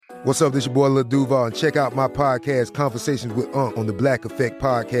What's up, this your boy Lil Duval, and check out my podcast, Conversations with Unc, on the Black Effect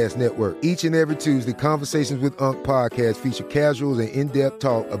Podcast Network. Each and every Tuesday, Conversations with Unc podcast feature casuals and in-depth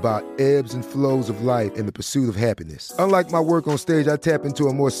talk about ebbs and flows of life and the pursuit of happiness. Unlike my work on stage, I tap into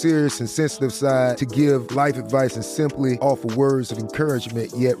a more serious and sensitive side to give life advice and simply offer words of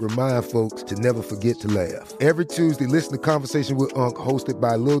encouragement, yet remind folks to never forget to laugh. Every Tuesday, listen to Conversations with Unc, hosted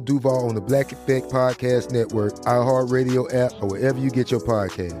by Lil Duval on the Black Effect Podcast Network, iHeartRadio app, or wherever you get your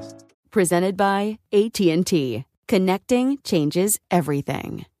podcasts. Presented by AT&T. Connecting changes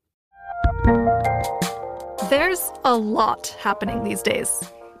everything. There's a lot happening these days,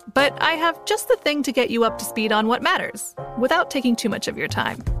 but I have just the thing to get you up to speed on what matters without taking too much of your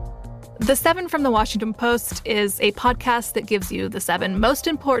time. The 7 from the Washington Post is a podcast that gives you the 7 most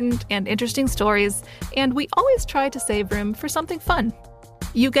important and interesting stories, and we always try to save room for something fun.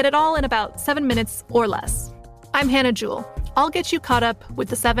 You get it all in about 7 minutes or less. I'm Hannah Jewell. I'll get you caught up with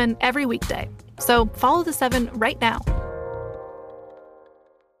the 7 every weekday. So follow the 7 right now.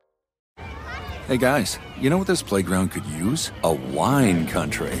 Hey guys, you know what this playground could use? A wine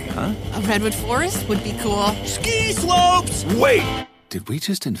country, huh? A redwood forest would be cool. Ski slopes! Wait! Did we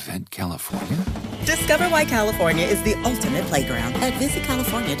just invent California? Discover why California is the ultimate playground at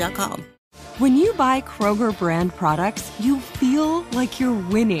visitcalifornia.com. When you buy Kroger brand products, you feel like you're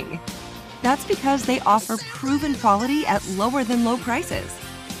winning. That's because they offer proven quality at lower than low prices.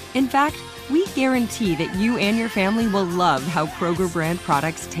 In fact, we guarantee that you and your family will love how Kroger brand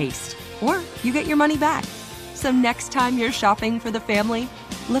products taste, or you get your money back. So next time you're shopping for the family,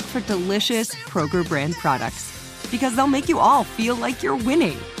 look for delicious Kroger brand products, because they'll make you all feel like you're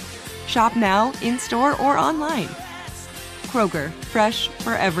winning. Shop now, in-store, or online. Kroger, fresh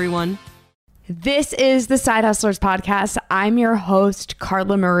for everyone. This is the Side Hustlers podcast. I'm your host,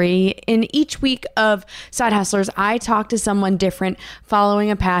 Carla Marie. In each week of Side Hustlers, I talk to someone different following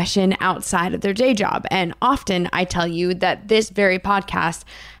a passion outside of their day job. And often I tell you that this very podcast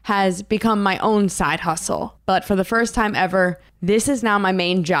has become my own side hustle. But for the first time ever, this is now my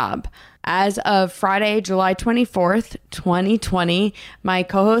main job. As of Friday, July 24th, 2020, my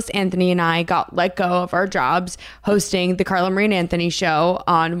co-host Anthony and I got let go of our jobs hosting the Carla Marie and Anthony Show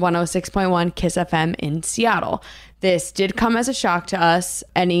on 106.1 KISS FM in Seattle. This did come as a shock to us.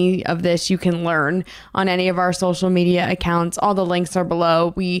 Any of this you can learn on any of our social media accounts. All the links are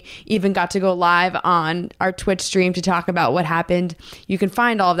below. We even got to go live on our Twitch stream to talk about what happened. You can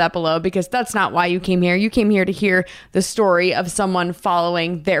find all of that below, because that's not why you came here. You came here to hear the story of someone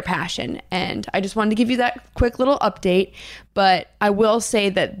following their passion. And I just wanted to give you that quick little update. But I will say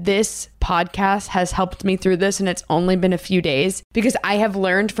that this podcast has helped me through this, and it's only been a few days, because I have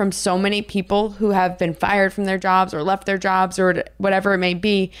learned from so many people who have been fired from their jobs or left their jobs or whatever it may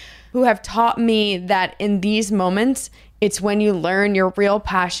be, who have taught me that in these moments, it's when you learn your real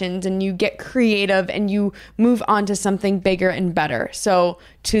passions and you get creative and you move on to something bigger and better. So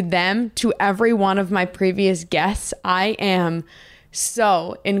to them, to every one of my previous guests, I am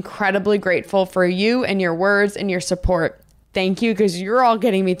so incredibly grateful for you and your words and your support. Thank you, because you're all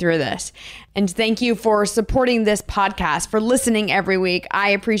getting me through this. And thank you for supporting this podcast, for listening every week.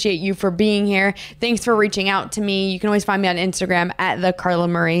 I appreciate you for being here. Thanks for reaching out to me. You can always find me on Instagram at the Carla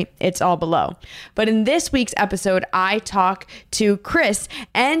Marie. It's all below. But in this week's episode, I talk to Chris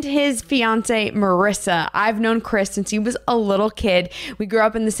and his fiance, Marissa. I've known Chris since he was a little kid. We grew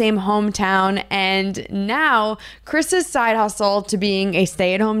up in the same hometown, and now Chris's side hustle to being a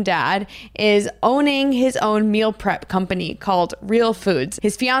stay-at-home dad is owning his own meal prep company called Real Foods.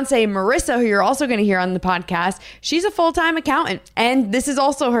 His fiance, Marissa, who you're also going to hear on the podcast, she's a full-time accountant, and this is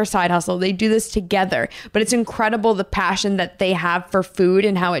also her side hustle. They do this together, but it's incredible the passion that they have for food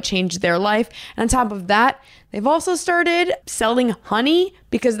and how it changed their life. And on top of that, they've also started selling honey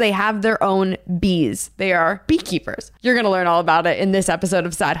because they have their own bees. They are beekeepers. You're going to learn all about it in this episode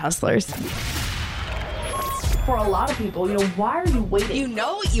of Side Hustlers. For a lot of people, why are you waiting? You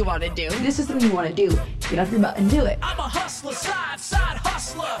know what you want to do. This is something you want to do. Get off your butt and do it. I'm a hustler, side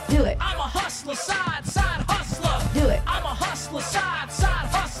hustler. Do it. I'm a hustler, side hustler. Do it. I'm a hustler, side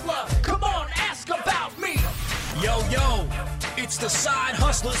hustler. Come on, ask about me. Yo, it's the Side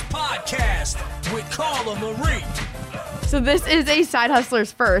Hustlers Podcast with Carla Marie. So this is a Side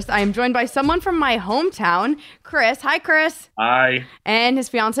Hustlers First. I am joined by someone from my hometown, Chris. Hi, Chris. Hi. And his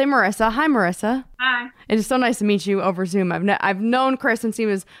fiance, Marissa. Hi, Marissa. Hi. It is so nice to meet you over Zoom. I've known Chris since he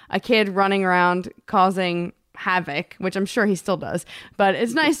was a kid running around causing havoc, which I'm sure he still does, but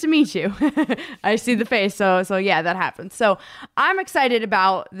it's nice to meet you. I see the face. So yeah, that happens. So I'm excited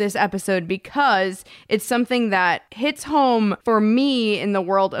about this episode because it's something that hits home for me in the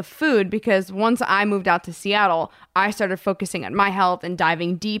world of food, because once I moved out to Seattle, I started focusing on my health and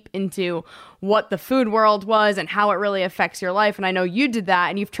diving deep into what the food world was and how it really affects your life. And I know you did that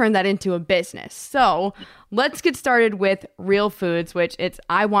and you've turned that into a business. So let's get started with Real Foods, which it's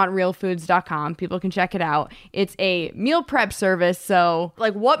iwantrealfoods.com. People can check it out. It's a meal prep service. So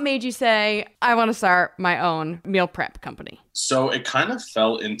like, what made you say, I want to start my own meal prep company? So it kind of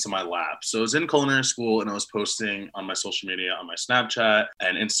fell into my lap. So I was in culinary school and I was posting on my social media, on my Snapchat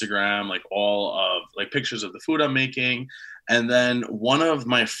and Instagram, like all of like pictures of the food I'm making. And then one of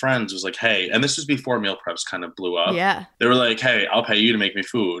my friends was like, hey, and this was before meal preps kind of blew up. Yeah. They were like, hey, I'll pay you to make me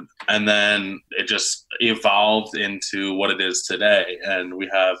food. And then it just evolved into what it is today. And we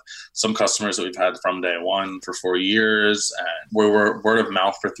have some customers that we've had from day one for 4 years. And we were word of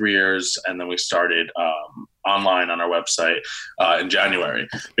mouth for 3 years. And then we started online on our website in January.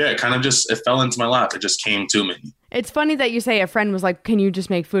 Yeah, it kind of it fell into my lap. It just came to me. It's funny that you say a friend was like, can you just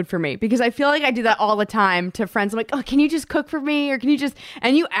make food for me? Because I feel like I do that all the time to friends. I'm like, oh, can you just cook for me? Or can you just,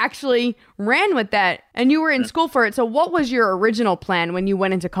 and you actually ran with that and you were in school for it. So what was your original plan when you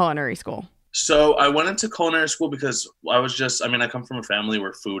went into culinary school? So I went into culinary school because I come from a family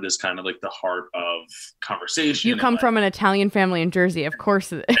where food is kind of like the heart of conversation. You come from an Italian family in Jersey. Of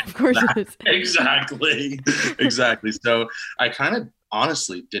course it is. Exactly. So I kind of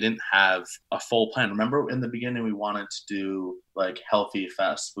honestly didn't have a full plan. Remember in the beginning, we wanted to do like healthy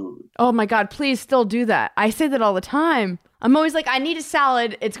fast food. Oh my God, please still do that. I say that all the time. I'm always like, I need a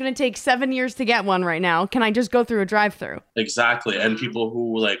salad. It's going to take 7 years to get one right now. Can I just go through a drive-through? Exactly. And people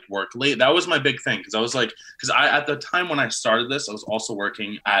who like work late, that was my big thing. Because at the time when I started this, I was also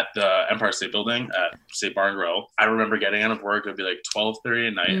working at the Empire State Building at State Bar and Grill. I remember getting out of work, it would be like 12:30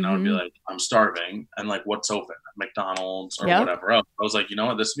 at night and I would be like, I'm starving. And like, what's open? McDonald's or whatever else. I was like, you know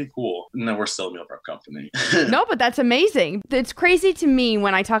what? This would be cool. And then we're still a meal prep company. No, but that's amazing. It's crazy to me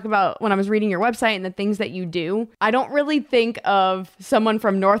when I talk about when I was reading your website and the things that you do. I don't really think of someone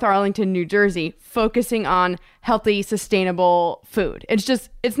from North Arlington, New Jersey focusing on healthy, sustainable food.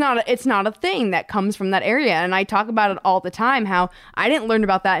 It's not a thing that comes from that area. And I talk about it all the time, how I didn't learn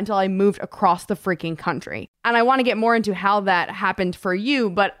about that until I moved across the freaking country. And I want to get more into how that happened for you,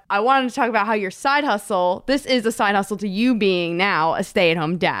 but I wanted to talk about how your side hustle, this is a side hustle to you being now a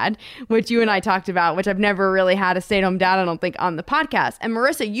stay-at-home dad, which you and I talked about, which I've never really had a stay-at-home dad, I don't think, on the podcast. And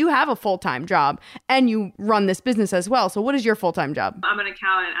Marissa, you have a full-time job and you run this business as well. So what is your full-time job? I'm an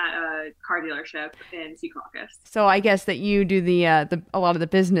accountant at a car dealership in Secaucus. So I guess that you do a lot of the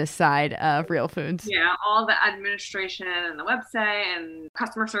business side of Real Foods. Yeah, all the administration and the website and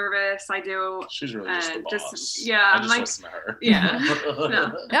customer service I do. She's really just the boss. I'm like, listen to her. Yeah.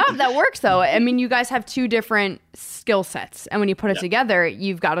 No, that works though. I mean, you guys have two different skill sets, and when you put it together,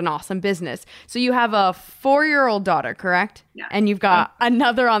 you've got an awesome business. So you have a 4-year-old daughter, correct? Yeah. And you've got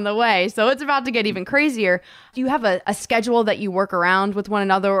another on the way. So it's about to get even crazier. Do you have a schedule that you work around with one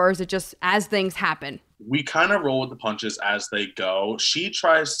another, or is it just as things happen? We kind of roll with the punches as they go. She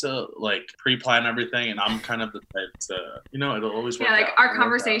tries to like pre-plan everything, and I'm kind of the type to, it'll always work out. Yeah, like our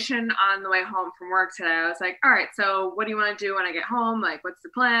conversation on the way home from work today, I was like, all right, so what do you want to do when I get home? Like, what's the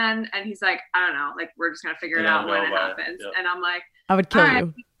plan? And he's like, I don't know. Like, we're just going to figure it out when it happens. Yep. And I'm like, I would kill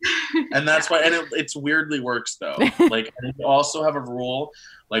you. And that's why, and it's weirdly works though. Like, and we also have a rule,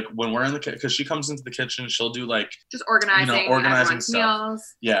 like when we're in the kitchen, because she comes into the kitchen, she'll do like just organizing stuff.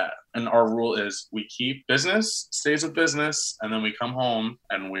 Meals. Yeah, and our rule is we keep business stays with business, and then we come home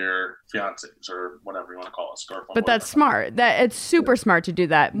and we're fiancés or whatever you want to call us. But that's smart. That it's super smart to do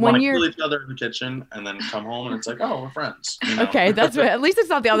that when you're kill each other in the kitchen and then come home and it's like, oh, we're friends. Okay, that's at least it's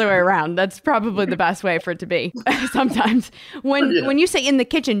not the other way around. That's probably the best way for it to be. Sometimes when you say in the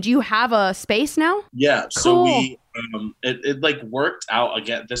kitchen, do you have a space now? Yeah. Cool. So we it like worked out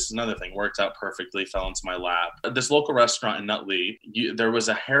again. This is another thing, worked out perfectly, fell into my lap. This local restaurant in Nutley, there was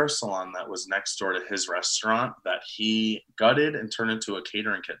a hair salon that was next door to his restaurant that he gutted and turned into a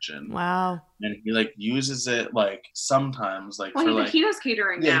catering kitchen. Wow. And he like uses it like sometimes like he does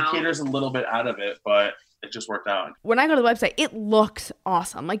catering now. He caters a little bit out of it, but it just worked out. When I go to the website, it looks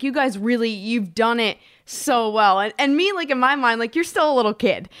awesome. Like you guys really, you've done it so well. And me, like in my mind, like you're still a little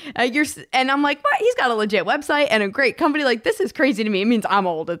kid. And I'm like, what? He's got a legit website and a great company. Like this is crazy to me. It means I'm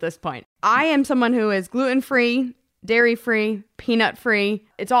old at this point. I am someone who is gluten-free, dairy-free, peanut-free.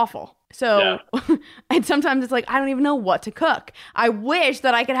 It's awful. So, and sometimes it's like, I don't even know what to cook. I wish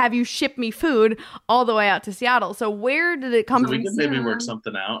that I could have you ship me food all the way out to Seattle. So where did it come from? We can maybe work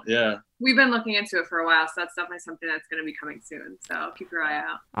something out. Yeah. we've been looking into it for a while, so that's definitely something that's going to be coming soon. So keep your eye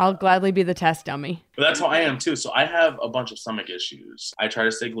out. I'll gladly be the test dummy. But that's how I am too. So I have a bunch of stomach issues. I try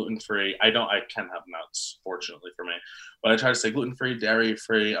to stay gluten-free. I can have nuts, fortunately for me, but I try to stay gluten-free,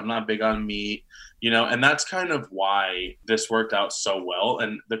 dairy-free. I'm not big on meat, and that's kind of why this worked out so well.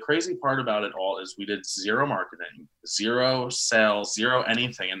 And the crazy part about it all is we did zero marketing, zero sales, zero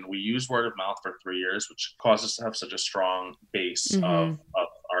anything. And we used word of mouth for 3 years, which caused us to have such a strong base of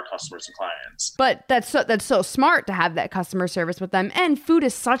our customers and clients. But that's so smart to have that customer service with them. And food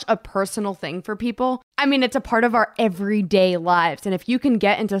is such a personal thing for people. I mean, it's a part of our everyday lives. And if you can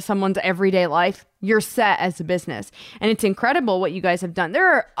get into someone's everyday life, you're set as a business. And it's incredible what you guys have done.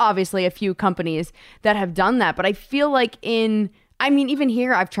 There are obviously a few companies that have done that, but I feel like even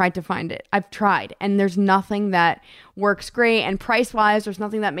here, I've tried to find it. I've tried, and there's nothing that works great. And price-wise, there's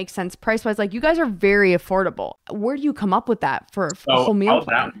nothing that makes sense price-wise. Like, you guys are very affordable. Where do you come up with that for a whole meal? How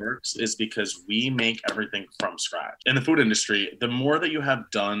that works is because we make everything from scratch. In the food industry, the more that you have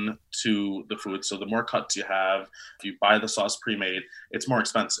done to the food, so the more cuts you have, if you buy the sauce pre-made, it's more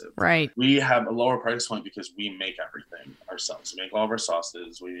expensive. Right. We have a lower price point because we make everything ourselves. We make all of our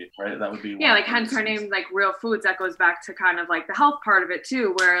sauces. That would be like hence our name, like Real Foods. That goes back to kind of like the health part of it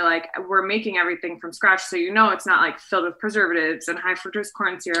too, where like we're making everything from scratch, so it's not like filled with preservatives and high fructose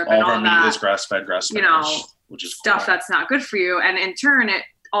corn syrup and all of our meat is grass-fed, grass-finished, which is stuff that's not good for you. And in turn, it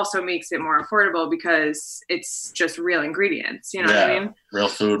also makes it more affordable because it's just real ingredients. You know what I mean? Real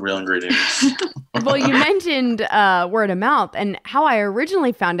food, real ingredients. Well, you mentioned word of mouth, and how I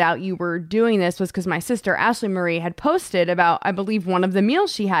originally found out you were doing this was because my sister Ashley Marie had posted about, I believe, one of the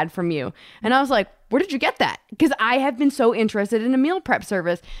meals she had from you, and I was like, where did you get that? Because I have been so interested in a meal prep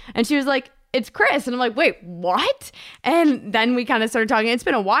service. And she was like, it's Chris. And I'm like, wait, what? And then we kind of started talking. It's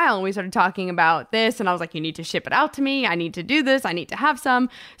been a while, and we started talking about this. And I was like, you need to ship it out to me. I need to do this. I need to have some.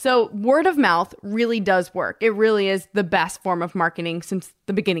 So word of mouth really does work. It really is the best form of marketing since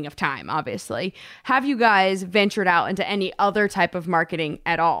the beginning of time, obviously. Have you guys ventured out into any other type of marketing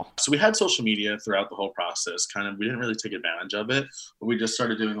at all? So we had social media throughout the whole process. We didn't really take advantage of it, but we just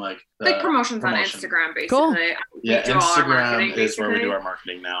started doing like promotions on Instagram, basically. Cool. Yeah, Instagram is where we do our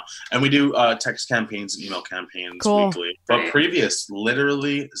marketing now. And we do text campaigns and email campaigns weekly. But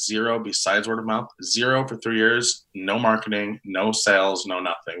literally zero besides word of mouth, zero for 3 years, no marketing, no sales, no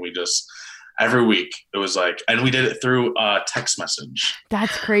nothing. We just, every week it was like, and we did it through text message.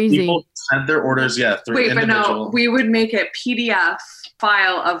 That's crazy. People sent their orders, through individual. But no, we would make a PDF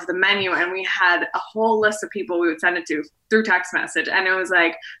file of the menu, and we had a whole list of people we would send it to through text message, and it was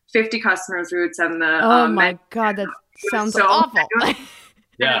like 50 customers we would send the oh my god, that sounds so awful.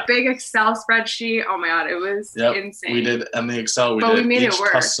 A big Excel spreadsheet. Oh my god, it was insane. We did in the Excel. We did each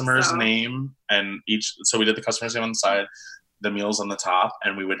customer's name, and so we did the customer's name on the side, the meals on the top,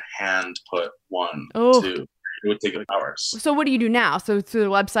 and we would hand put 1, 2. It would take like hours. So what do you do now? So through the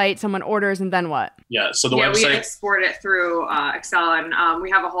website, someone orders, and then what? Yeah, so the website. We export it through Excel, and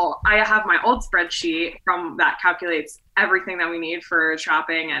we have I have my old spreadsheet that calculates everything that we need for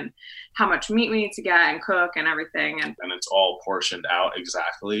shopping and how much meat we need to get and cook and everything. And it's all portioned out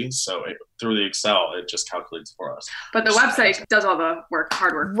exactly. So through the Excel, it just calculates for us. But the website does all the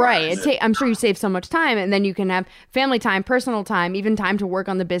hard work. Right. I'm sure you save so much time, and then you can have family time, personal time, even time to work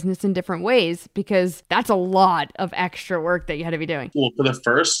on the business in different ways, because that's a lot of extra work that you had to be doing. Well, for the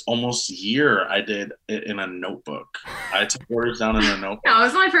first almost year, I did it in a notebook. I took orders down in a notebook. No, it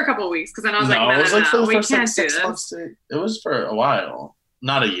was only for a couple of weeks, because then I was no, we can't do this. It was for a while.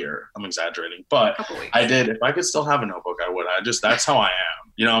 Not a year. I'm exaggerating, but I did. If I could still have a notebook, I would. That's how I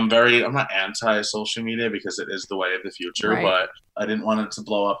am. I'm not anti-social media because it is the way of the future, but I didn't want it to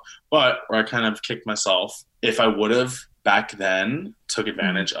blow up. But where I kind of kicked myself, if I would have back then took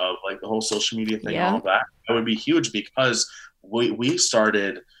advantage of like the whole social media thing and all of that, it would be huge, because we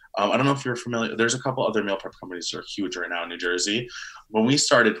started, I don't know if you're familiar, there's a couple other meal prep companies that are huge right now in New Jersey. When we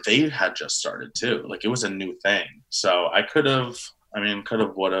started, they had just started too. Like, it was a new thing. So I could have,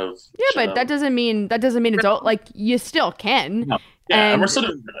 would have. Yeah, but that doesn't mean it's all, like, you still can. No. Yeah, and we're still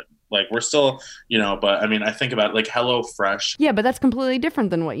doing good. Like, we're still, but I think about like HelloFresh. Yeah, but that's completely different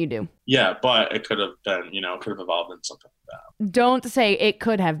than what you do. Yeah, but it could have been, could have evolved into something like that. Don't say it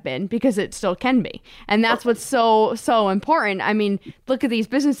could have been, because it still can be. And that's what's so important. Look at these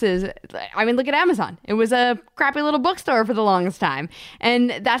businesses. Look at Amazon. It was a crappy little bookstore for the longest time.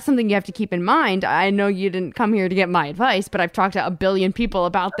 And that's something you have to keep in mind. I know you didn't come here to get my advice, but I've talked to a billion people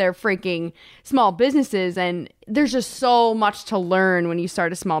about their freaking small businesses, and there's just so much to learn when you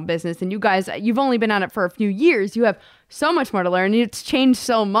start a small business. And you guys, you've only been at it for a few years. You have so much more to learn. It's changed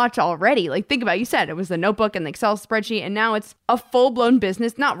so much already. Like, think about it. You said it was the notebook and the Excel spreadsheet, and now it's a full-blown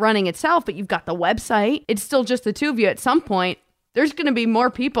business, not running itself, but you've got the website. It's still just the two of you. At some point, there's going to be more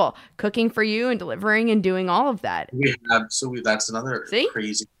people cooking for you and delivering and doing all of that. That's another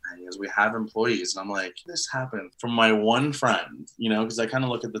crazy thing is we have employees, and I'm like, this happened from my one friend, you know, because I kind of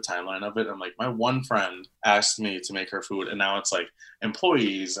look at the timeline of it. I'm like, my one friend asked me to make her food, and now it's like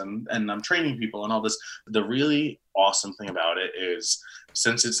employees and I'm training people and all this. The really awesome thing about it is,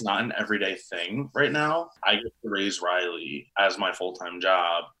 since it's not an everyday thing right now, I get to raise Riley as my full-time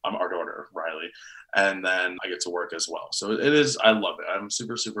job. I'm our daughter, Riley. And then I get to work as well. So it is, I love it. I'm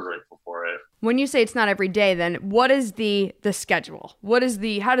super, super grateful for it. When you say it's not every day, then what is the schedule?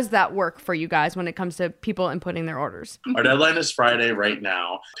 How does that work for you guys when it comes to people inputting their orders? Our deadline is Friday right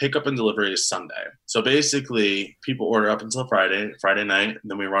now. Pickup and delivery is Sunday. So basically, people order up until Friday night, and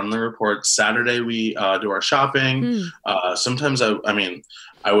then we run the report. Saturday, we do our shopping. Sometimes,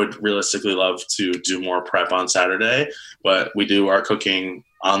 I would realistically love to do more prep on Saturday, but we do our cooking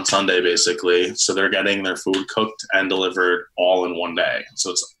on Sunday, basically. So they're getting their food cooked and delivered all in one day. So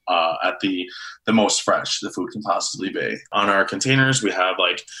it's at the most fresh the food can possibly be. On our containers, we have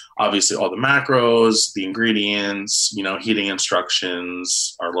like obviously all the macros, the ingredients, you know, heating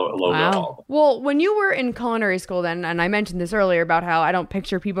instructions, our logo. Wow. Well, when you were in culinary school then, and I mentioned this earlier about how I don't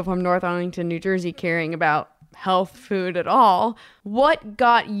picture people from North Arlington, New Jersey caring about health food at all, what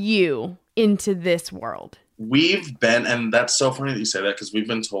got you into this world? We've been, and that's so funny that you say that, because we've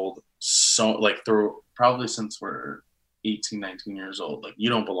been told so, like, through probably since we're 18, 19 years old, like,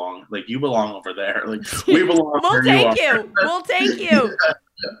 you don't belong, like, you belong over there. Like, we belong We'll take you. We'll take you.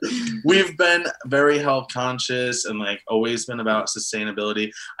 We've been very health conscious and like always been about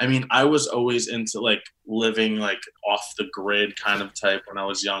sustainability. I mean, I was always into like living like off the grid kind of type when I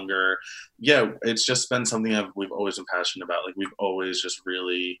was younger. Yeah, it's just been something we've always been passionate about. Like, we've always just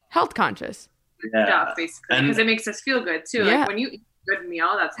really health conscious. Yeah, basically, because it makes us feel good too. Yeah. Like when you eat a good meal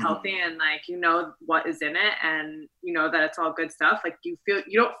that's healthy and like you know what is in it and you know that it's all good stuff, like you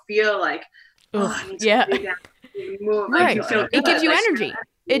don't feel like I need to move. Like, right. you feel It gives you like, energy.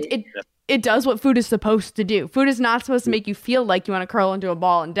 It does what food is supposed to do. Food is not supposed to make you feel like you want to curl into a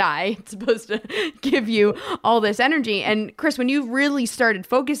ball and die. It's supposed to give you all this energy. And Chris, when you really started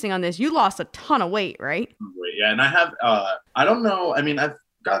focusing on this, you lost a ton of weight, right? Yeah, and I have I don't know. I mean, I've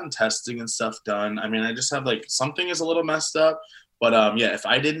gotten testing and stuff done. I mean, I just have like something is a little messed up. But yeah, if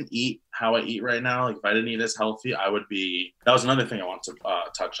I didn't eat how I eat right now, like if I didn't eat as healthy, I would be. That was another thing I want to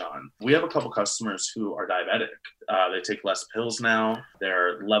touch on. We have a couple customers who are diabetic. They take less pills now.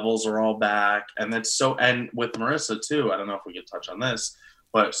 Their levels are all back, and that's so. And with Marissa too. I don't know if we could touch on this,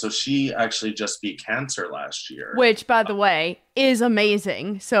 but so she actually just beat cancer last year, which, by the way, is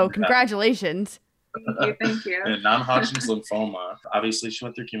amazing. So congratulations. Thank you. And non-Hodgkin's lymphoma. Obviously, she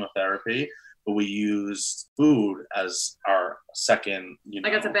went through chemotherapy. But we used food as our second,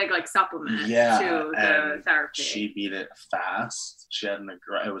 like it's a big like supplement to the therapy. She beat it fast. She had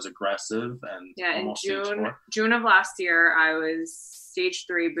it was aggressive and almost in June of last year, I was stage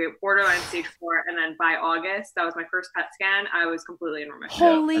 3, borderline stage 4, and then by August, that was my first PET scan. I was completely in remission.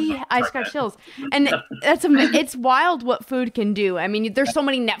 Holy, I just got chills. And it's wild what food can do. I mean, there's so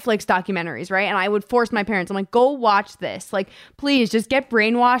many Netflix documentaries, right? And I would force my parents. I'm like, go watch this. Like, please just get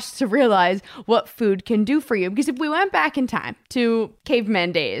brainwashed to realize what food can do for you. Because if we went back in time to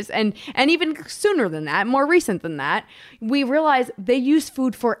caveman days and even sooner than that, more recent than that, we realize they used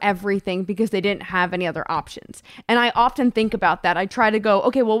food for everything because they didn't have any other options. And I often think about that. I try to go,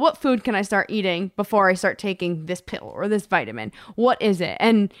 okay, well, what food can I start eating before I start taking this pill or this vitamin? What is it?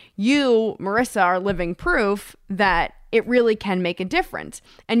 And you, Marissa, are living proof that it really can make a difference.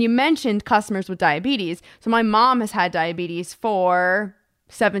 And you mentioned customers with diabetes. So my mom has had diabetes for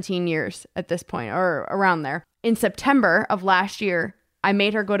 17 years at this point, or around there. In September of last year, I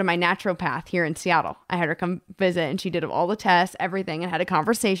made her go to my naturopath here in Seattle. I had her come visit and she did all the tests, everything, and had a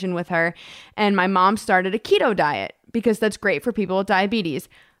conversation with her. And my mom started a keto diet because that's great for people with diabetes.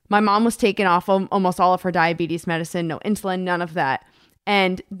 My mom was taken off almost all of her diabetes medicine, no insulin, none of that.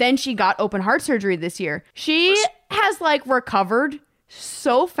 And then she got open heart surgery this year. She has like recovered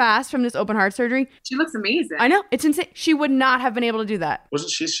so fast from this open heart surgery. She looks amazing. I know. It's insane. She would not have been able to do that.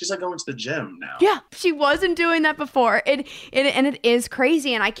 Wasn't she? She's like going to the gym now. Yeah. She wasn't doing that before. And it is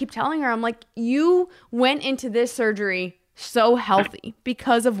crazy. And I keep telling her, I'm like, you went into this surgery so healthy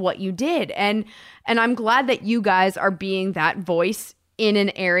because of what you did. And I'm glad that you guys are being that voice in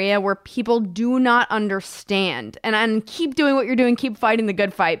an area where people do not understand. And keep doing what you're doing, keep fighting the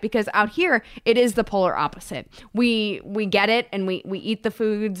good fight, because out here it is the polar opposite. We get it, and we eat the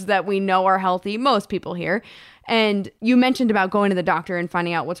foods that we know are healthy, most people here. And you mentioned about going to the doctor and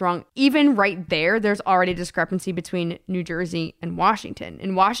finding out what's wrong. Even right there, there's already a discrepancy between New Jersey and Washington.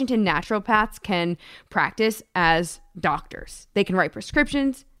 In Washington, naturopaths can practice as doctors. They can write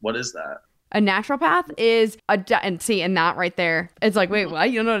prescriptions. What is that? A naturopath is and that right there, it's like, wait, what?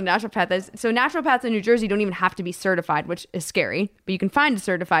 You don't know what a naturopath is? So naturopaths in New Jersey don't even have to be certified, which is scary, but you can find a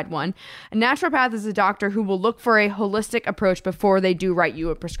certified one. A naturopath is a doctor who will look for a holistic approach before they do write you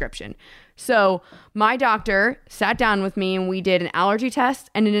a prescription. So my doctor sat down with me and we did an allergy test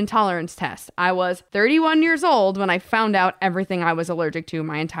and an intolerance test. I was 31 years old when I found out everything I was allergic to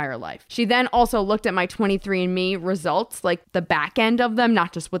my entire life. She then also looked at my 23andMe results, like the back end of them,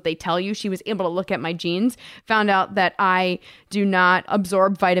 not just what they tell you. She was able to look at my genes, found out that I do not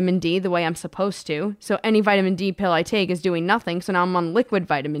absorb vitamin D the way I'm supposed to. So any vitamin D pill I take is doing nothing. So now I'm on liquid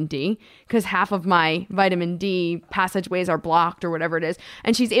vitamin D because half of my vitamin D passageways are blocked or whatever it is.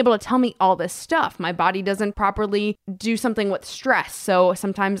 And she's able to tell me all this stuff. My body doesn't properly do something with stress. So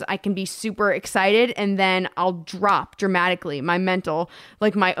sometimes I can be super excited and then I'll drop dramatically my mental,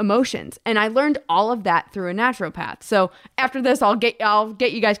 like my emotions. And I learned all of that through a naturopath. So after this, I'll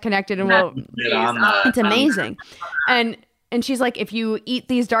get you guys connected and we'll Get on that. it's amazing. And she's like, if you eat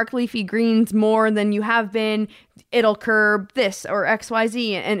these dark leafy greens more than you have been, it'll curb this or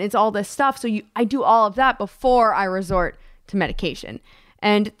XYZ. And it's all this stuff. So I do all of that before I resort to medication.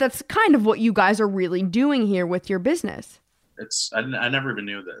 And that's kind of what you guys are really doing here with your business. I never even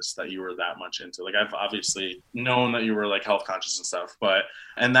knew that you were that much into, like, I've obviously known that you were like health conscious and stuff,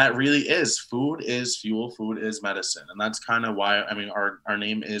 and that really is, food is fuel, food is medicine. And that's kind of why, I mean, our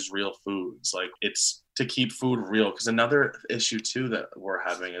name is Real Foods. Like, it's to keep food real. Because another issue too that we're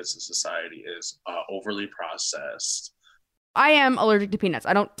having as a society is overly processed. I am allergic to peanuts.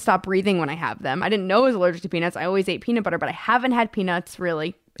 I don't stop breathing when I have them. I didn't know I was allergic to peanuts. I always ate peanut butter, but I haven't had peanuts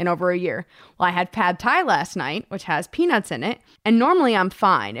really in over a year. Well, I had pad thai last night, which has peanuts in it, and normally I'm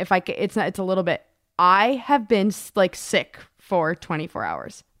fine. It's a little bit. I have been like sick for 24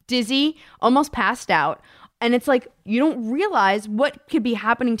 hours, dizzy, almost passed out. And it's like, you don't realize what could be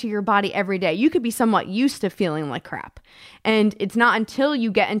happening to your body every day. You could be somewhat used to feeling like crap. And it's not until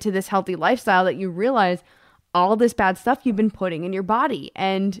you get into this healthy lifestyle that you realize all this bad stuff you've been putting in your body.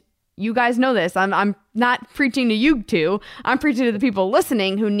 And you guys know this. I'm not preaching to you two. I'm preaching to the people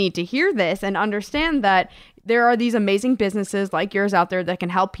listening who need to hear this and understand that there are these amazing businesses like yours out there that can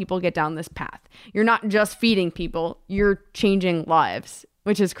help people get down this path. You're not just feeding people, you're changing lives,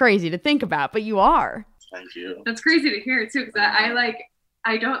 which is crazy to think about, but you are. Thank you. That's crazy to hear too, because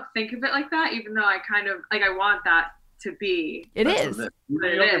I don't think of it like that, even though I kind of like, I want that to be. It is. You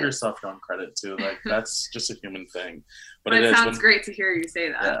don't give yourself your own credit too. Like, that's just a human thing. But it sounds great to hear you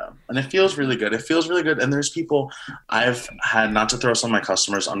say that. Yeah. And it feels really good. It feels really good. And there's people I've had, not to throw some of my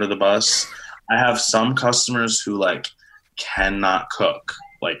customers under the bus, I have some customers who like cannot cook.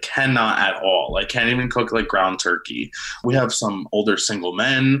 Like, cannot at all. Like, can't even cook like ground turkey. We have some older single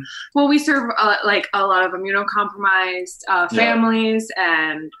men. Well, we serve like a lot of immunocompromised families,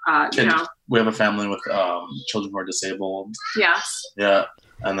 and you know, we have a family with children who are disabled. Yes. Yeah.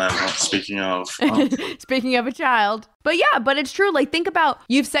 And then speaking of speaking of a child. But yeah, but it's true. Like, think about,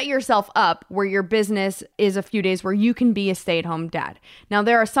 you've set yourself up where your business is a few days where you can be a stay-at-home dad. Now,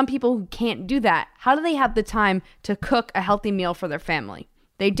 there are some people who can't do that. How do they have the time to cook a healthy meal for their family?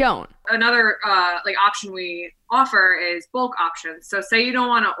 They don't. Another like option we offer is bulk options. So say you don't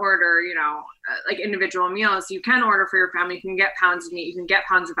want to order, you know, like individual meals, you can order for your family. You can get pounds of meat, you can get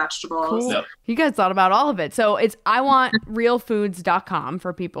pounds of vegetables. Cool. Yep. You guys thought about all of it. So it's iwantrealfoods.com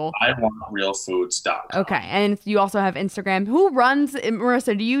for people. iwantrealfoods.com. Okay. And you also have Instagram. Who runs,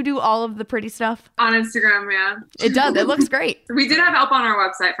 Marissa, do you do all of the pretty stuff? On Instagram, yeah. It does. It looks great. We did have help on our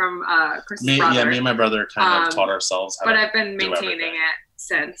website from Chris's brother. Yeah, me and my brother kind of taught ourselves how but to I've been maintaining it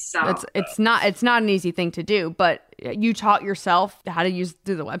since. So it's not an easy thing to do, but you taught yourself how to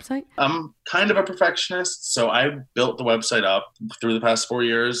do the website? I'm kind of a perfectionist, so I built the website up through the past 4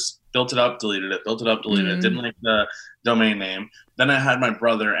 years, built it up, deleted it, built it up, deleted it, didn't like the domain name. Then I had my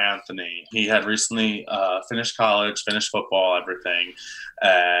brother, Anthony. He had recently finished college, finished football, everything.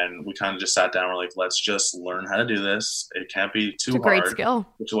 And we kind of just sat down. We're like, let's just learn how to do this. It can't be too hard. It's a great skill.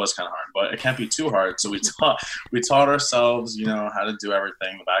 Which was kind of hard, but it can't be too hard. So we taught ourselves, you know, how to do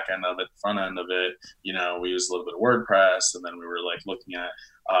everything, the back end of it, the front end of it. You know, we used a little bit of WordPress, and then we were like looking at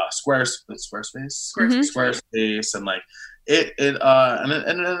Squarespace, and like it ended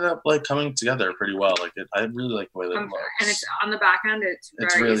up like coming together pretty well. Like I really like the way that it looks. And it's on the back end. It's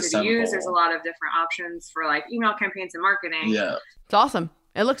very really easy simple. to use. There's a lot of different options for like email campaigns and marketing. Yeah, it's awesome.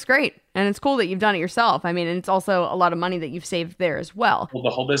 It looks great. And it's cool that you've done it yourself. I mean, and it's also a lot of money that you've saved there as well. Well, the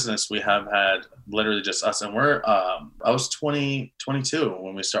whole business, we have had literally just us. And I was 22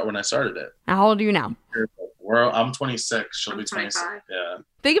 when I started it. How old are you now? I'm 26. She'll be 26. Yeah.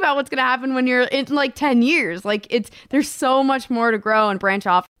 Think about what's going to happen when you're in like 10 years. Like there's so much more to grow and branch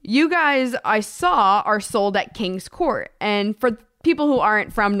off. You guys, I saw, are sold at King's Court. And for people who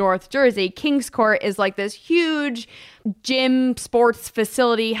aren't from North Jersey, King's Court is like this huge gym, sports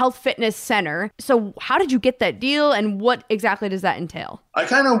facility, health fitness center. So how did you get that deal and what exactly does that entail? I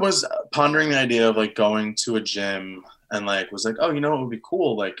kind of was pondering the idea of like going to a gym and like was like, oh, you know, it would be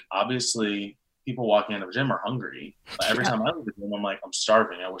cool. Like obviously people walking into the gym are hungry. But every time I leave the gym, I'm like, I'm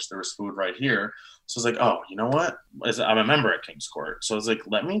starving. I wish there was food right here. So I was like, oh, you know what? I'm a member at King's Court. So I was like,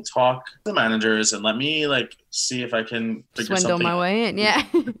 let me talk to the managers and let me like see if I can figure swindle my way in. Yeah.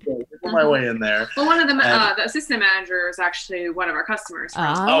 my way in there. Well, one of the assistant managers is actually one of our customers.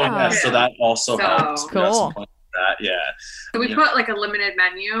 Oh, yeah. So that also helps. Cool. That, yeah. So we put like a limited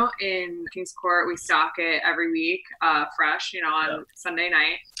menu in King's Court. We stock it every week, fresh, on Sunday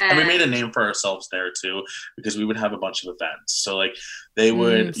night. And we made a name for ourselves there too, because we would have a bunch of events. So like they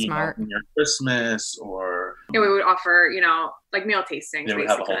would, near Christmas or we would offer, like meal tastings. They would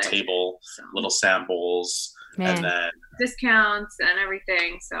have a whole table, little samples. Man. And then discounts and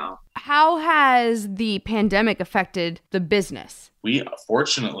everything. So how has the pandemic affected the business? We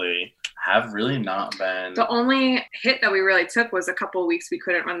fortunately have really not been. The only hit that we really took was a couple of weeks we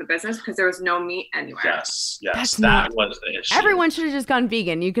couldn't run the business because there was no meat anywhere. Yes, that was the issue. Everyone should have just gone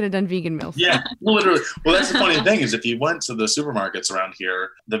vegan. You could have done vegan meals. Yeah, literally. Well, that's the funny thing is if you went to the supermarkets around here,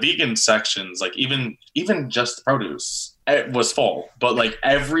 the vegan sections, like even just produce, it was full. But like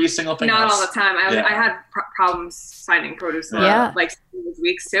every single thing. Not all the time. I had problems finding produce. Like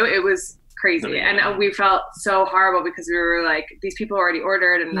weeks too. It was crazy, and we felt so horrible because we were like, these people already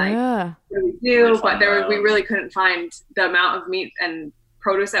ordered, and like, what do we do? But we really couldn't find the amount of meat and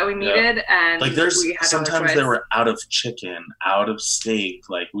produce that we needed, and like sometimes they were out of chicken, out of steak.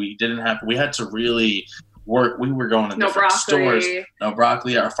 Like we had to really work. We were going to different stores. No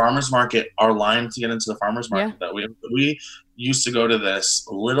broccoli. Our farmers market, our line to get into the farmers market that we used to go to this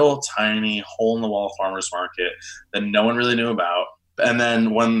little tiny hole in the wall farmers market that no one really knew about. And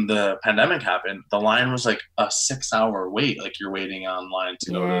then when the pandemic happened, the line was like a 6-hour wait. Like you're waiting online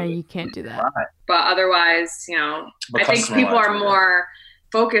to go to. Yeah, you can't do that. But otherwise, I think people are more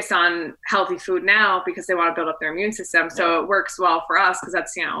focused on healthy food now because they want to build up their immune system. So it works well for us because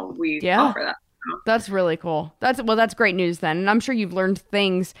that's, we offer that. That's really cool. That's great news then. And I'm sure you've learned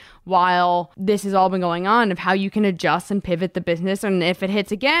things while this has all been going on of how you can adjust and pivot the business. And if it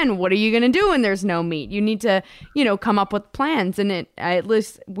hits again, what are you going to do when there's no meat? You need to, come up with plans. And at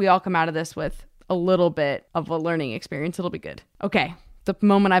least we all come out of this with a little bit of a learning experience. It'll be good. Okay. The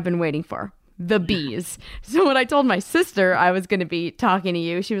moment I've been waiting for. The bees. So when I told my sister I was going to be talking to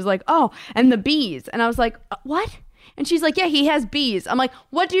you, she was like, oh, and the bees. And I was like, what? And she's like, yeah, he has bees. I'm like,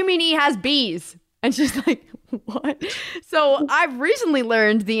 what do you mean he has bees? And she's like, what? So I've recently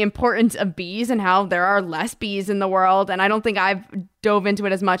learned the importance of bees and how there are less bees in the world. And I don't think I've dove into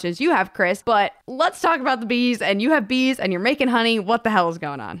it as much as you have, Chris. But let's talk about the bees. And you have bees and you're making honey. What the hell is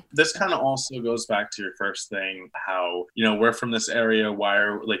going on? This kind of also goes back to your first thing, how, we're from this area. Why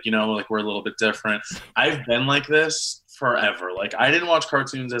are we're a little bit different. I've been like this forever. Like I didn't watch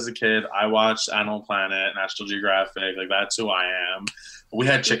cartoons as a kid. I watched Animal Planet, National Geographic. Like that's who I am. We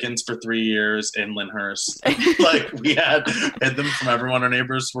had chickens for 3 years in Lyndhurst. Like we had them from everyone. Our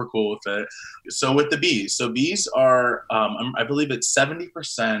neighbors were cool with it. So with the bees, bees are, I believe it's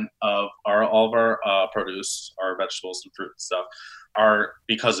 70% of all of our produce, our vegetables and fruit and stuff are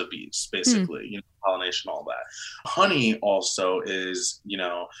because of bees, basically, pollination, all that. Honey also is,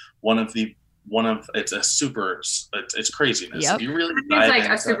 it's craziness. Yep. If you really it's like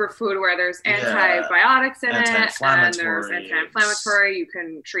a superfood where there's antibiotics in it, and there's anti-inflammatory. You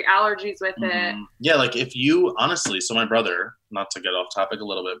can treat allergies with it. Yeah, like if you honestly, so my brother, not to get off topic a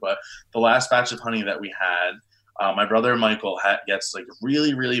little bit, but the last batch of honey that we had, my brother Michael gets like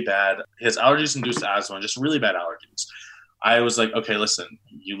really, really bad. His allergies induced asthma, just really bad allergies. I was like, okay, listen,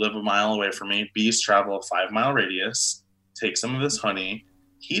 you live a mile away from me. Bees travel a 5-mile radius. Take some of this honey.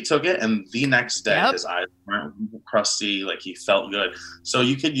 He took it, and the next day his eyes weren't crusty. Like he felt good. So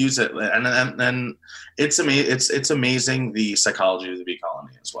you could use it, and it's amazing. It's amazing the psychology of the bee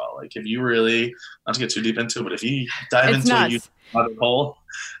colony as well. Like if you really, not to get too deep into it, but if you dive into a rabbit hole,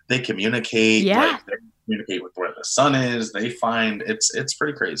 they communicate. Yeah. Like communicate with where the sun is. They find it's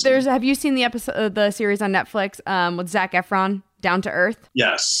pretty crazy. Have you seen the series on Netflix with Zac Efron, Down to Earth?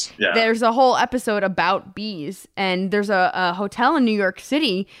 Yes. Yeah. There's a whole episode about bees, and there's a hotel in New York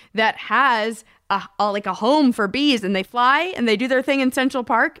City that has a home for bees, and they fly and they do their thing in Central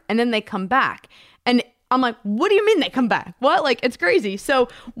Park, and then they come back. And I'm like, what do you mean they come back? What? Like, it's crazy. So,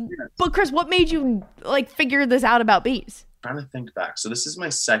 but Chris, what made you figure this out about bees? I'm trying to think back. So this is my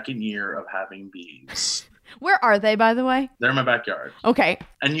second year of having bees. Where are they, by the way? They're in my backyard. Okay.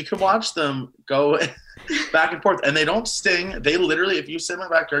 And you can watch them go back and forth, and they don't sting. They literally, if you sit in my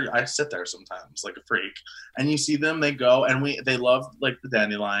backyard, I sit there sometimes like a freak, and you see them, they go, and they love like the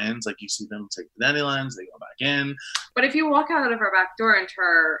dandelions. Like you see them take the dandelions, they go back in. But if you walk out of our back door into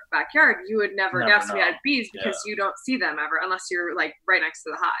our backyard, you would never guess we had bees because you don't see them ever unless you're like right next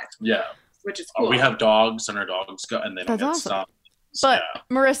to the hive. Yeah. Which is cool. We have dogs, and our dogs go, and they don't get stopped. But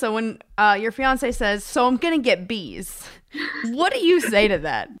Marissa, when your fiance says, "So I'm gonna get bees," what do you say to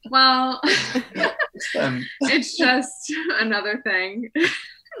that? Well, it's just another thing.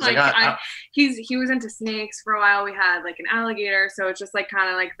 He was into snakes for a while. We had like an alligator, so it's just like kind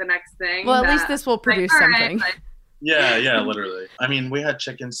of like the next thing. Well, at least this will produce something. Right, yeah, literally. I mean, we had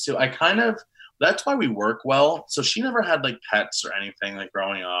chickens too. That's why we work well. So she never had like pets or anything like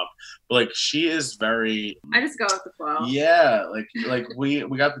growing up, but like she is very. I just go with the flow. Yeah, like we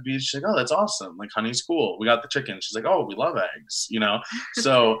got the bees. She's like, oh, that's awesome. Like honey's cool. We got the chicken. She's like, oh, we love eggs.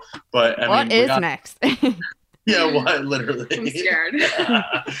 So, but what is next? Yeah, what literally? I'm scared.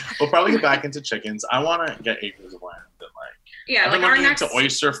 We'll probably get back into chickens. I want to get acres of land and I've been looking into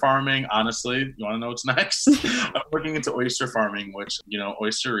oyster farming, honestly. You want to know what's next? I'm looking into oyster farming, which,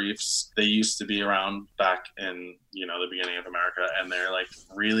 oyster reefs, they used to be around back in, the beginning of America, and they're like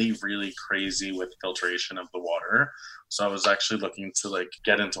really, really crazy with filtration of the water. So I was actually looking to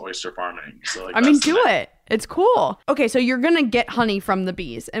get into oyster farming. So do it. It's cool. Okay, so you're going to get honey from the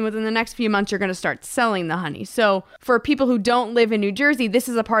bees, and within the next few months, you're going to start selling the honey. So for people who don't live in New Jersey, this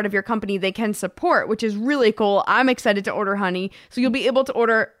is a part of your company they can support, which is really cool. I'm excited to order honey. So you'll be able to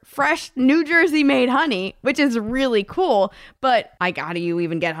order fresh New Jersey made honey, which is really cool. But how do you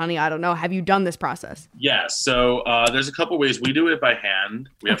even get honey? I don't know. Have you done this process? Yeah. So there's a couple ways. We do it by hand.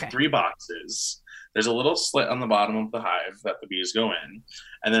 We have 3 boxes. There's a little slit on the bottom of the hive that the bees go in.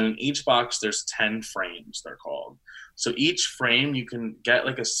 And then in each box, there's 10 frames, they're called. So each frame, you can get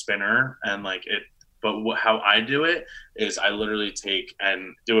like a spinner and but how I do it is I literally take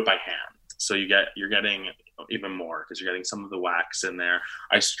and do it by hand. So you're getting even more because you're getting some of the wax in there.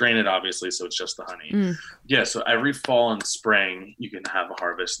 I strain it, obviously, so it's just the honey. Yeah, so every fall and spring, you can have a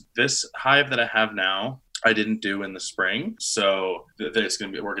harvest. This hive that I have now, I didn't do in the spring, so we're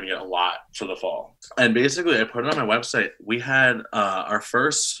gonna get a lot for the fall. And basically, I put it on my website. We had our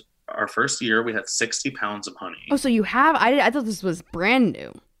first year, we had 60 pounds of honey. Oh, so you have? I thought this was brand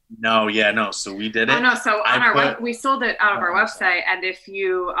new. No. So we did it. Oh no! So on we sold it out of our website, and if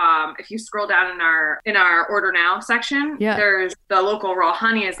you scroll down in our order now section, there's the local raw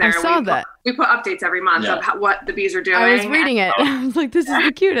honey is there. I saw that. We put updates every month of what the bees are doing. I was reading it. I was like, this is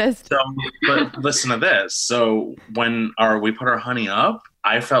the cutest. So, but listen to this. So when we put our honey up,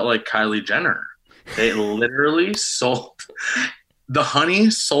 I felt like Kylie Jenner. They literally the honey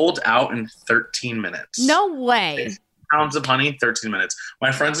sold out in 13 minutes. No way. Pounds of honey, 13 minutes.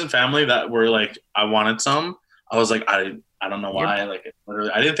 My friends and family that were like, I wanted some. I was like, I don't know why.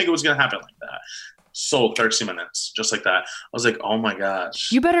 Literally, I didn't think it was gonna happen like that. Sold 13 minutes, just like that. I was like, oh my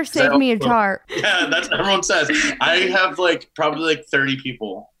gosh. You better save me a jar. Yeah, that's what everyone says. I have probably 30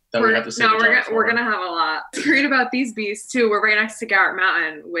 people that we have to save. No, we're gonna have a lot. What's great about these bees too, we're right next to Garrett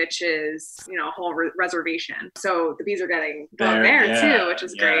Mountain, which is a whole reservation. So the bees are getting there too, which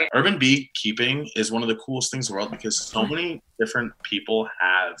is great. Urban beekeeping is one of the coolest things in the world because so many different people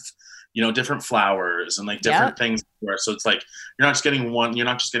have different flowers and different things. So it's you're not just getting one, you're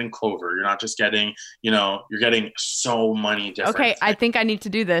not just getting clover, you're not just getting, you're getting so many different things. I think I need to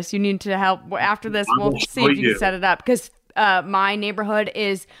do this. You need to help. After this, we'll see if you can set it up because my neighborhood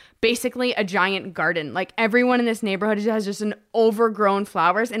is basically a giant garden. Everyone in this neighborhood has just an overgrown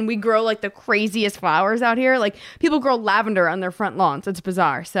flowers, and we grow the craziest flowers out here. People grow lavender on their front lawns. It's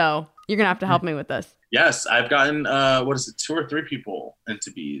bizarre. So you're gonna have to help me with this. Yes, I've gotten 2 or 3 people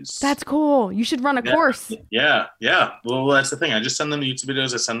into bees. That's cool. You should run a course. Yeah. Well, that's the thing. I just send them the YouTube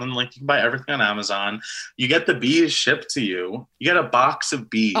videos. I send them the link. You can buy everything on Amazon. You get the bees shipped to you. You get a box of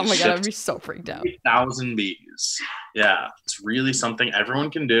bees. Oh my god, I'd be so freaked out. 3,000 bees. Yeah, it's really something everyone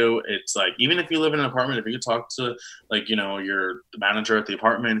can do. It's like, even if you live in an apartment, if you could talk to like, you know, your manager at the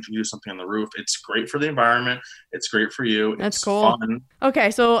apartment, if you do something on the roof, it's great for the environment. It's great for you. That's it's cool. Fun.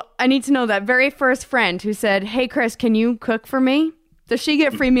 Okay, so I need to know that very first friend who said, "Hey, Chris, can you cook for me?" Does she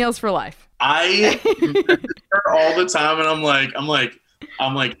get free meals for life? I message her all the time, and I'm like,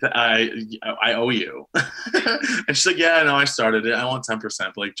 I owe you. And she's like, yeah, no, I started it. I want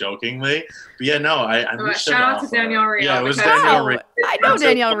 10%, like jokingly. But yeah, no, I shout out to Danielle Rio. Yeah, it was Danielle Rio. I know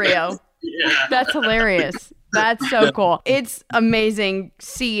Danielle Rio. Yeah. That's hilarious. That's so cool. It's amazing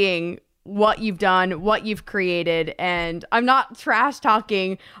seeing what you've done, what you've created. And I'm not trash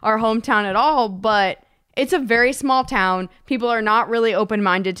talking our hometown at all, but it's a very small town. People are not really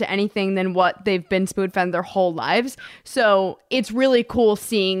open-minded to anything than what they've been spoon-fed their whole lives. So it's really cool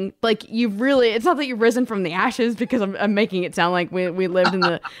seeing, like, it's not that you've risen from the ashes, because I'm making it sound like we lived in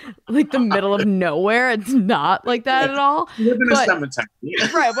the middle of nowhere. It's not like that at all. You live in a cemetery.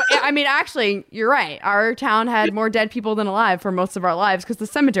 Right. But I mean, actually, you're right. Our town had more dead people than alive for most of our lives because the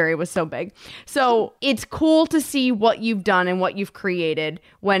cemetery was so big. So it's cool to see what you've done and what you've created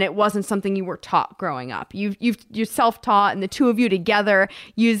when it wasn't something you were taught growing up. You're self-taught, and the two of you together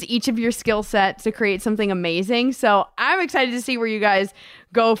use each of your skill sets to create something amazing. So I'm excited to see where you guys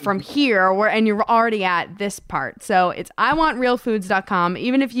go from here, and you're already at this part. So it's iwantrealfoods.com.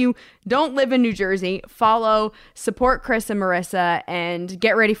 Even if you don't live in New Jersey, follow, support Chris and Marissa, and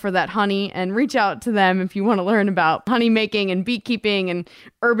get ready for that honey, and reach out to them if you want to learn about honey making and beekeeping and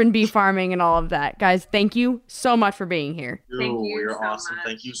urban bee farming and all of that. Guys, thank you so much for being here. Thank you. You're so awesome. much.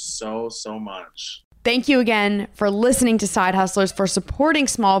 Thank you so much. Thank you again for listening to Side Hustlers, for supporting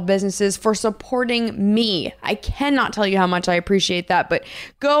small businesses, for supporting me. I cannot tell you how much I appreciate that, but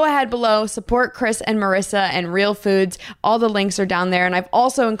go ahead below, support Chris and Marissa and Real Foods. All the links are down there, and I've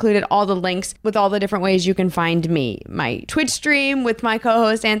also included all the links with all the different ways you can find me. My Twitch stream with my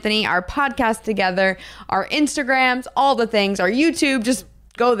co-host Anthony, our podcast together, our Instagrams, all the things, our YouTube, just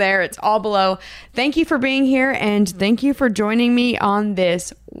go there. It's all below. Thank you for being here, and thank you for joining me on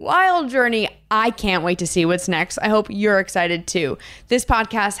this wild journey. I can't wait to see what's next. I hope you're excited too. This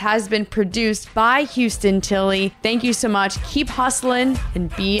podcast has been produced by Houston Tilley. Thank you so much. Keep hustling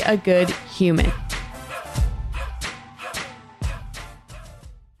and be a good human.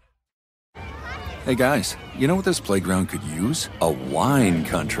 Hey guys, you know what this playground could use? A wine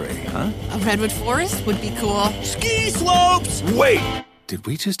country, huh? A redwood forest would be cool. Ski slopes! Wait! Did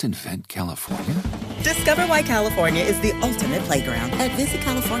we just invent California? Discover why California is the ultimate playground at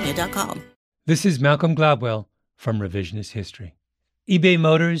visitcalifornia.com. This is Malcolm Gladwell from Revisionist History. eBay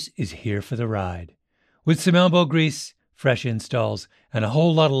Motors is here for the ride. With some elbow grease, fresh installs, and a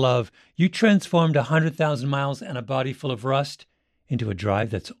whole lot of love, you transformed 100,000 miles and a body full of rust into a drive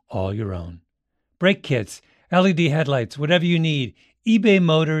that's all your own. Brake kits, LED headlights, whatever you need, eBay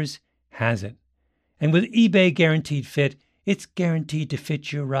Motors has it. And with eBay Guaranteed Fit, it's guaranteed to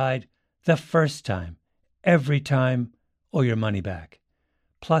fit your ride the first time, every time, or your money back.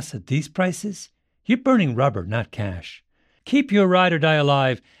 Plus, at these prices, you're burning rubber, not cash. Keep your ride or die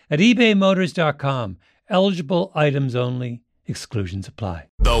alive at ebaymotors.com. Eligible items only. Exclusions apply.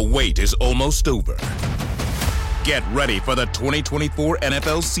 The wait is almost over. Get ready for the 2024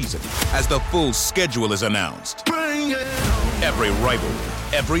 NFL season as the full schedule is announced. Every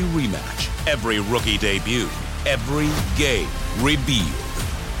rivalry, every rematch, every rookie debut, every game revealed.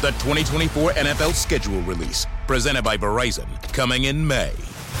 The 2024 NFL schedule release, presented by Verizon, coming in May.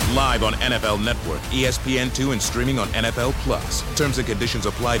 Live on NFL Network, ESPN2, and streaming on NFL Plus. Terms and conditions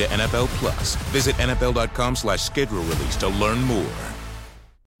apply to NFL Plus. Visit NFL.com/schedule release to learn more.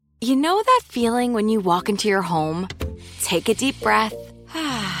 You know that feeling when you walk into your home, take a deep breath,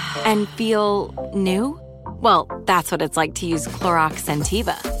 and feel new? Well, that's what it's like to use Clorox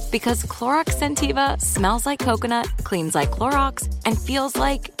Scentiva. Because Clorox Scentiva smells like coconut, cleans like Clorox, and feels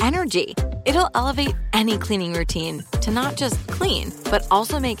like energy. It'll elevate any cleaning routine to not just clean, but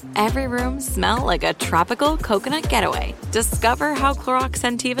also make every room smell like a tropical coconut getaway. Discover how Clorox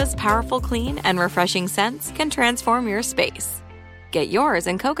Scentiva's powerful clean and refreshing scents can transform your space. Get yours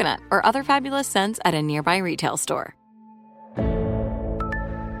in coconut or other fabulous scents at a nearby retail store.